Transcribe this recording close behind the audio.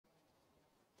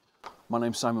My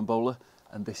name's Simon Bowler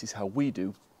and this is how we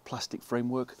do plastic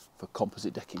framework for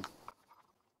composite decking.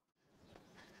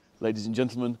 Ladies and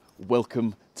gentlemen,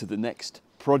 welcome to the next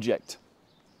project.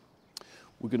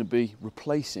 We're going to be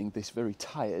replacing this very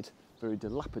tired, very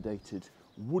dilapidated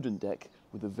wooden deck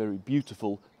with a very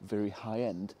beautiful, very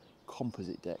high-end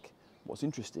composite deck. What's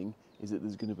interesting is that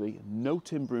there's going to be no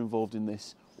timber involved in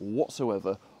this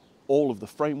whatsoever. All of the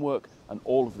framework and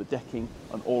all of the decking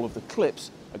and all of the clips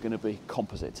are going to be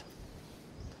composite.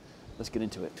 Let's get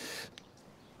into it.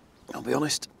 I'll be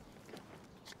honest,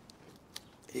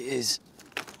 it is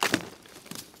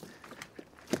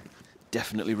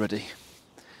definitely ready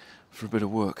for a bit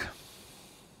of work.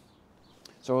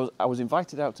 So I was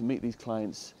invited out to meet these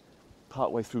clients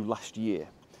partway through last year,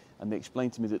 and they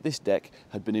explained to me that this deck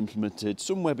had been implemented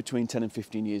somewhere between 10 and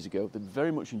 15 years ago. They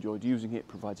very much enjoyed using it,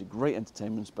 provides a great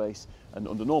entertainment space, and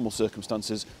under normal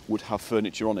circumstances would have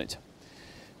furniture on it.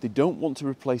 They don't want to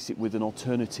replace it with an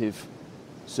alternative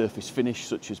surface finish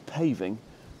such as paving.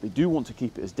 They do want to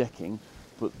keep it as decking,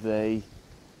 but they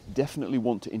definitely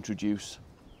want to introduce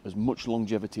as much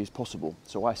longevity as possible.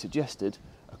 So I suggested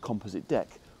a composite deck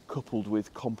coupled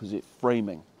with composite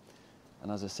framing.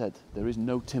 And as I said, there is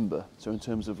no timber, so in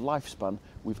terms of lifespan,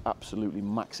 we've absolutely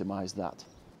maximised that.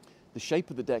 The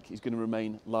shape of the deck is going to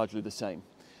remain largely the same.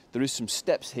 There is some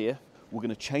steps here. We're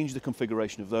going to change the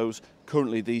configuration of those.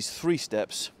 Currently, these 3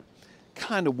 steps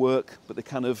kind of work, but they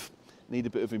kind of need a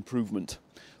bit of improvement.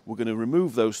 We're going to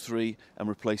remove those 3 and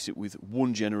replace it with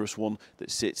one generous one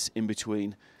that sits in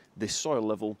between this soil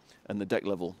level and the deck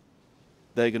level.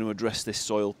 They're going to address this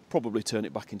soil, probably turn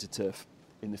it back into turf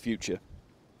in the future.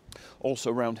 Also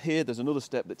around here, there's another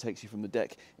step that takes you from the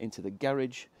deck into the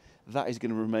garage. That is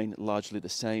going to remain largely the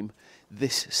same.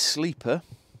 This sleeper,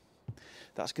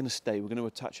 that's going to stay. We're going to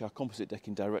attach our composite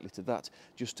decking directly to that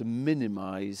just to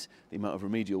minimise the amount of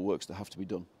remedial works that have to be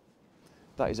done.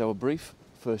 That is our brief.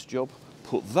 First job,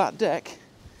 put that deck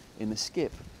in the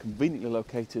skip, conveniently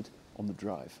located on the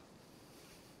drive.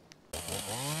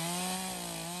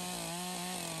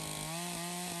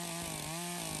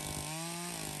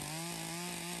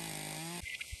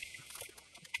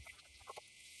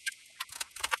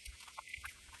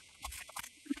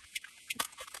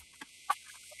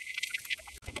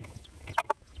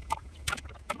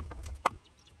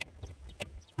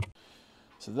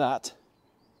 So that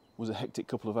was a hectic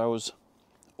couple of hours.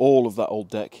 All of that old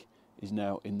deck is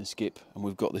now in the skip and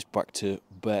we've got this back to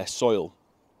bare soil.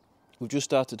 We've just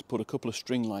started to put a couple of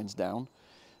string lines down,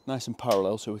 nice and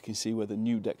parallel, so we can see where the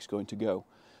new deck's going to go.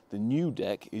 The new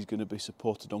deck is going to be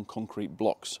supported on concrete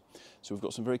blocks. So we've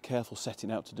got some very careful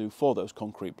setting out to do for those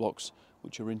concrete blocks,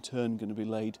 which are in turn going to be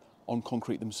laid on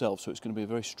concrete themselves. So it's going to be a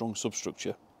very strong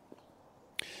substructure.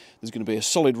 There's going to be a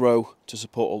solid row to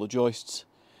support all the joists,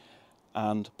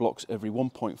 and blocks every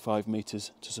 1.5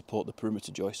 metres to support the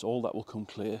perimeter joists. All that will come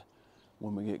clear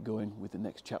when we get going with the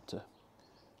next chapter.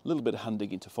 A little bit of hand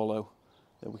digging to follow,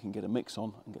 then we can get a mix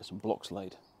on and get some blocks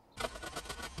laid.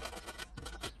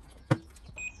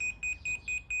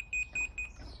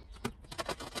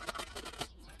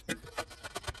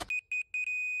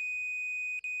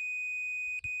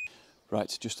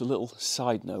 Right, just a little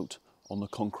side note on the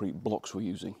concrete blocks we're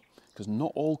using, because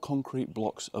not all concrete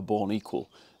blocks are born equal.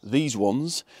 These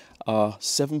ones are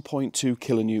 7.2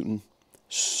 kilonewton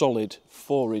solid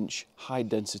 4-inch high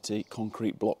density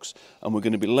concrete blocks, and we're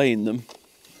going to be laying them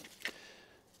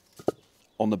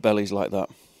on the bellies like that.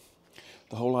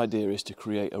 The whole idea is to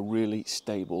create a really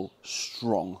stable,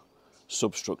 strong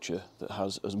substructure that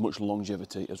has as much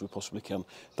longevity as we possibly can.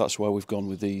 That's why we've gone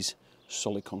with these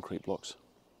solid concrete blocks.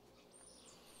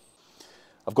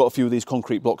 I've got a few of these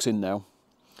concrete blocks in now.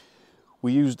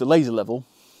 We used the laser level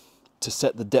to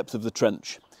set the depth of the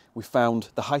trench. We found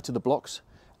the height of the blocks,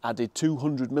 added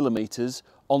 200 millimetres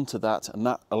onto that, and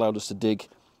that allowed us to dig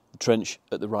the trench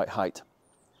at the right height.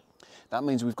 That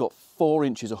means we've got 4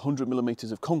 inches, 100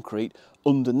 millimetres of concrete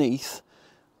underneath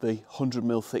the 100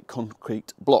 mil thick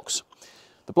concrete blocks.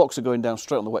 The blocks are going down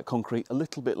straight on the wet concrete, a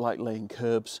little bit like laying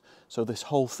curbs, so this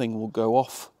whole thing will go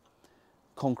off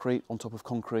concrete on top of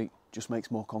concrete, just makes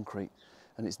more concrete.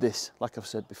 And it's this, like I've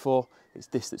said before, it's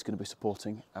this that's going to be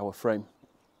supporting our frame.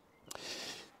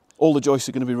 All the joists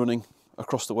are going to be running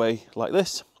across the way like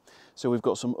this. So we've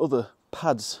got some other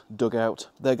pads dug out.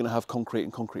 They're going to have concrete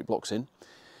and concrete blocks in,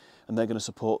 and they're going to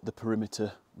support the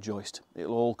perimeter joist.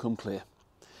 It'll all come clear.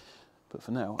 But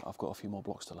for now, I've got a few more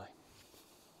blocks to lay.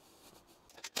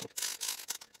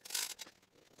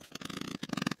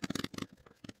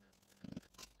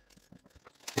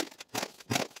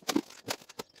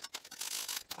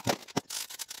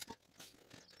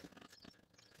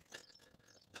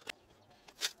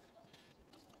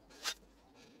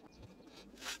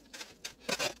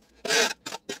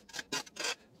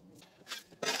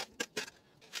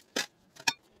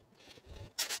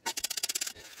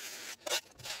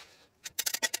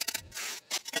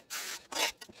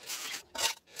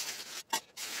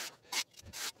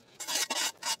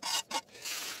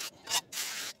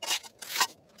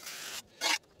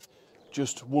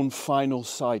 Just one final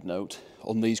side note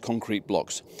on these concrete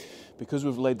blocks. Because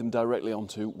we've laid them directly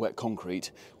onto wet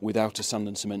concrete without a sand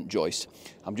and cement joist,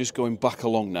 I'm just going back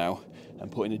along now and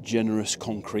putting a generous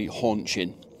concrete haunch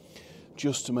in,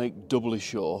 just to make doubly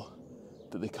sure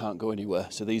that they can't go anywhere.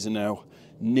 So these are now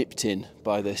nipped in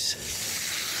by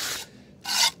this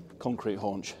concrete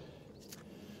haunch.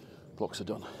 Blocks are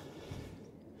done.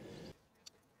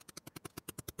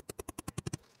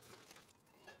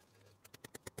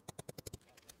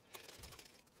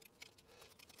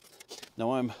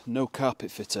 Now, I'm no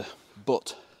carpet fitter,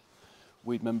 but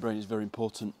weed membrane is very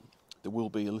important. There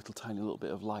will be a tiny little bit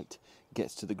of light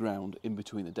gets to the ground in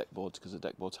between the deck boards, because the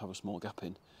deck boards have a small gap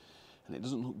in, and it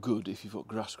doesn't look good if you've got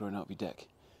grass growing out of your deck.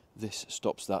 This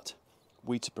stops that.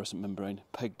 Weed suppressant membrane,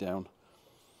 pegged down.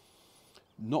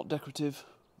 Not decorative,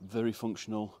 very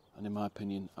functional, and in my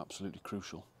opinion, absolutely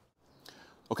crucial.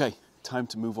 Okay, time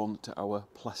to move on to our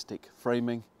plastic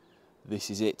framing.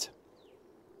 This is it.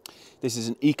 This is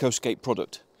an EcoScape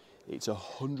product. It's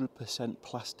 100%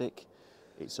 plastic.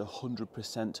 It's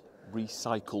 100%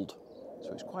 recycled,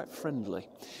 so it's quite friendly.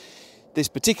 This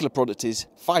particular product is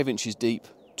 5 inches deep,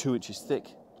 2 inches thick,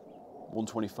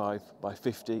 125 by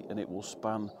 50, and it will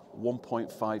span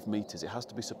 1.5 metres. It has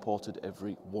to be supported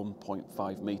every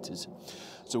 1.5 metres.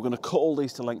 So we're going to cut all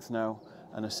these to length now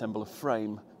and assemble a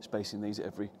frame spacing these at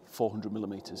every 400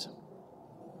 millimetres.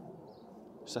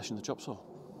 Session the chop saw.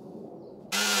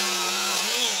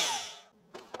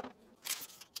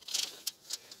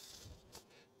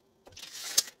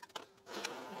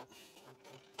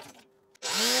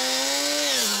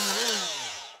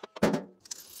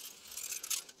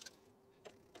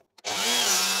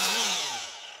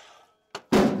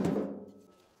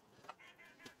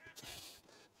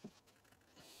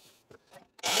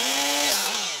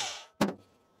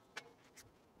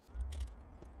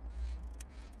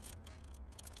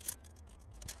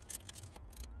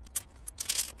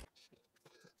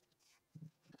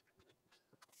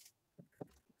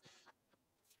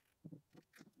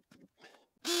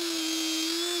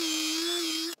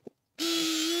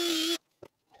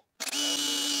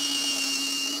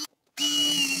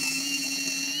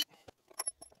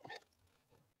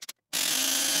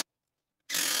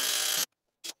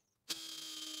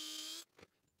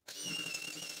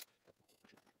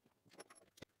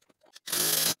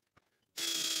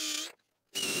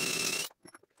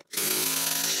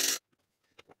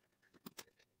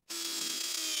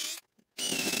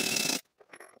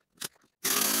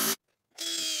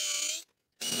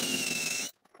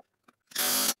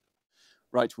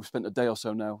 Right, we've spent a day or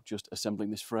so now just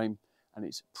assembling this frame, and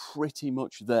it's pretty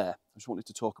much there. I just wanted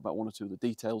to talk about one or two of the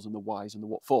details and the whys and the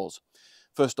what fors.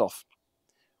 First off,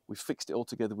 we've fixed it all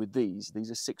together with these. These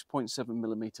are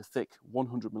 6.7mm thick,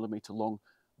 100mm long,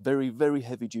 very, very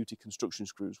heavy duty construction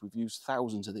screws. We've used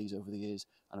thousands of these over the years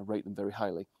and I rate them very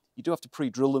highly. You do have to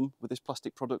pre-drill them with this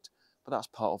plastic product, but that's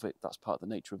part of it. That's part of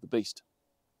the nature of the beast.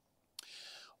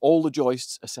 All the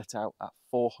joists are set out at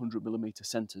 400mm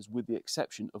centres, with the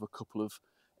exception of a couple of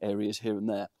areas here and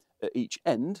there. At each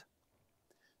end,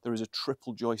 there is a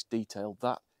triple joist detail.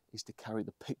 That is to carry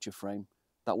the picture frame.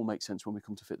 That will make sense when we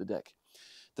come to fit the deck.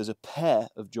 There's a pair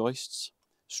of joists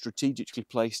strategically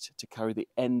placed to carry the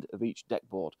end of each deck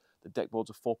board. The deck boards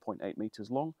are 4.8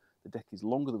 metres long. The deck is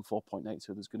longer than 4.8,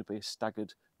 so there's going to be a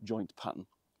staggered joint pattern.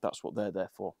 That's what they're there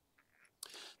for.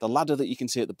 The ladder that you can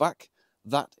see at the back,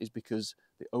 that is because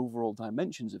the overall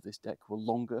dimensions of this deck were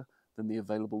longer than the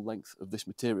available length of this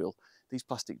material. These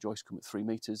plastic joists come at 3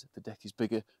 metres, the deck is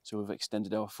bigger, so we've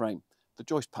extended our frame. The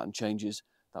joist pattern changes.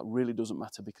 That really doesn't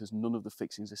matter because none of the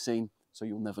fixings are seen, so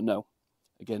you'll never know.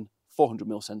 Again,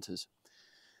 400mm centres.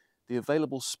 The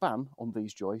available span on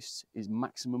these joists is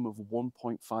maximum of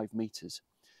 1.5 metres.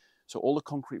 So all the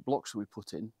concrete blocks we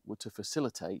put in were to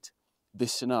facilitate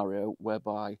this scenario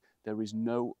whereby there is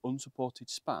no unsupported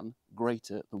span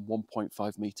greater than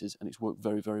 1.5 metres, and it's worked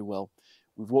very, very well.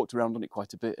 We've walked around on it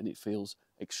quite a bit and it feels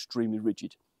extremely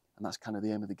rigid, and that's kind of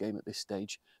the aim of the game at this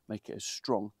stage. Make it as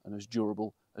strong and as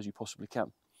durable as you possibly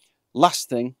can. Last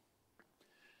thing,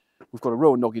 we've got a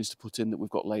row of noggins to put in that we've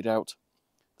got laid out.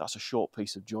 That's a short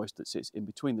piece of joist that sits in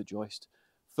between the joist,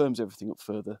 firms everything up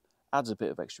further, adds a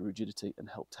bit of extra rigidity and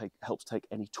helps take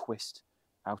any twist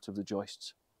out of the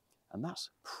joists. And that's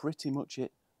pretty much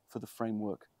it for the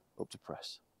framework up to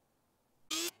press.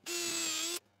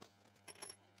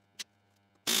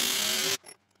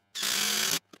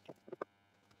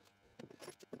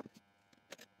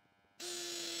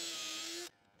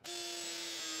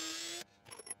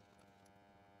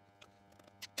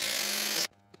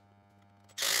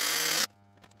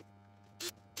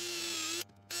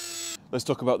 Let's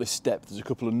talk about this step. There's a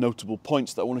couple of notable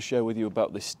points that I want to share with you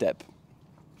about this step.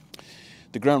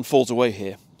 The ground falls away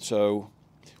here, so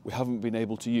we haven't been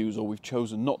able to use, or we've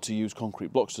chosen not to use,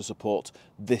 concrete blocks to support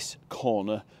this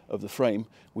corner of the frame.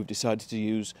 We've decided to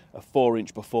use a 4"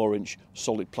 by 4"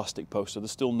 solid plastic post, so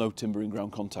there's still no timber in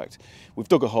ground contact. We've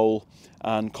dug a hole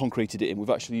and concreted it in. We've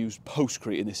actually used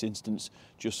postcrete in this instance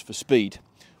just for speed.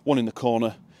 One in the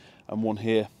corner and one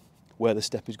here where the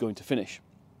step is going to finish.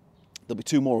 There'll be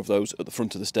 2 more of those at the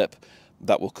front of the step.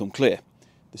 That will come clear.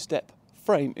 The step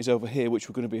frame is over here, which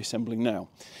we're going to be assembling now.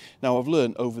 Now, I've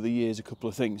learned over the years a couple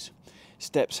of things.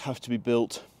 Steps have to be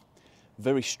built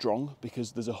very strong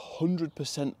because there's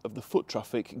 100% of the foot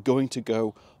traffic going to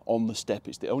go on the step.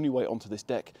 It's the only way onto this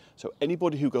deck, so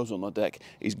anybody who goes on the deck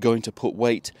is going to put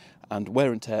weight and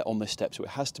wear and tear on this step, so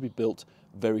it has to be built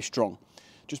very strong.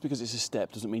 Just because it's a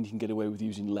step doesn't mean you can get away with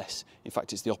using less. In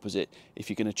fact, it's the opposite. If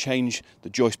you're going to change the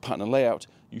joist pattern and layout,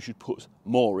 you should put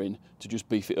more in to just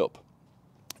beef it up.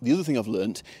 The other thing I've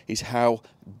learnt is how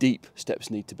deep steps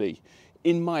need to be.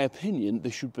 In my opinion, they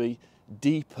should be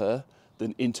deeper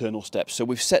than internal steps. So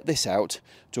we've set this out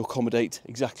to accommodate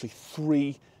exactly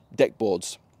 3 deck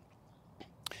boards.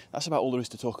 That's about all there is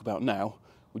to talk about now.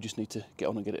 We just need to get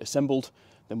on and get it assembled.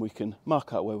 Then we can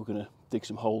mark out where we're going to dig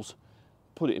some holes,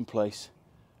 put it in place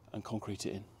and concrete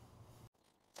it in.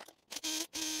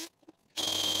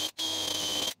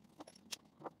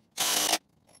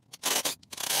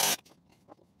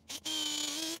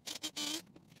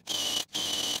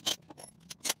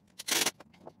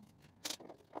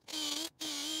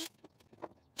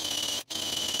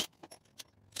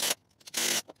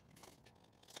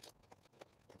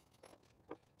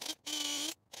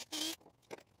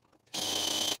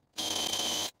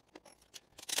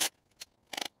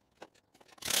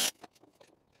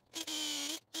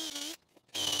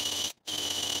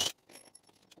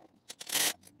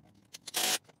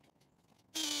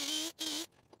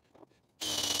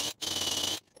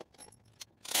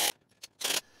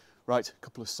 Right, a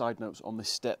couple of side notes on this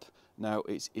step. Now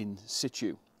it's in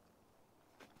situ.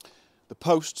 The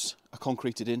posts are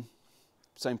concreted in,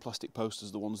 same plastic posts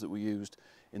as the ones that we used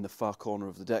in the far corner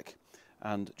of the deck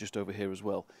and just over here as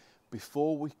well.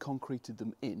 Before we concreted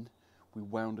them in, we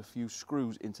wound a few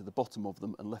screws into the bottom of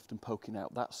them and left them poking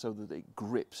out. That's so that it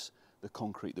grips the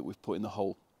concrete that we've put in the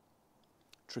hole.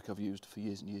 Trick I've used for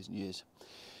years and years and years.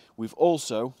 We've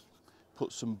also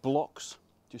put some blocks,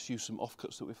 just used some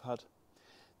offcuts that we've had,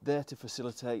 there to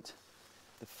facilitate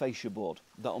the fascia board.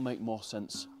 That'll make more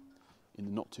sense in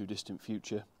the not too distant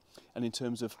future. And in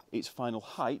terms of its final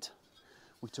height,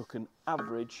 we took an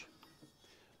average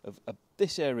of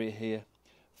this area here,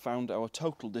 found our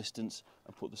total distance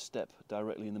and put the step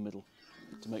directly in the middle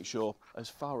to make sure as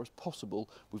far as possible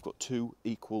we've got 2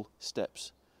 equal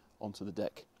steps onto the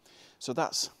deck. So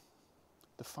that's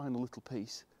the final little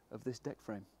piece of this deck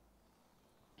frame.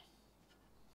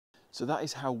 So that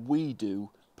is how we do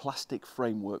plastic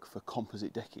framework for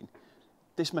composite decking.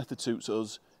 This method suits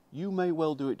us. You may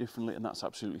well do it differently and that's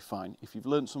absolutely fine. If you've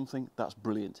learned something, that's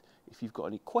brilliant. If you've got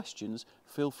any questions,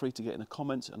 feel free to get in the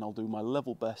comments and I'll do my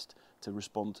level best to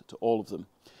respond to all of them.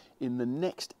 In the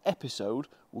next episode,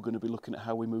 we're going to be looking at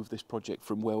how we move this project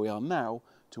from where we are now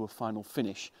to a final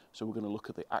finish. So we're going to look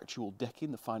at the actual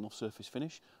decking, the final surface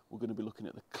finish. We're going to be looking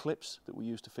at the clips that we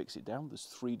use to fix it down. There's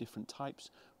 3 different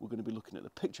types. We're going to be looking at the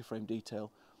picture frame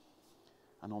detail.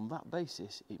 And on that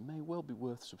basis, it may well be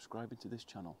worth subscribing to this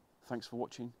channel. Thanks for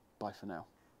watching. Bye for now.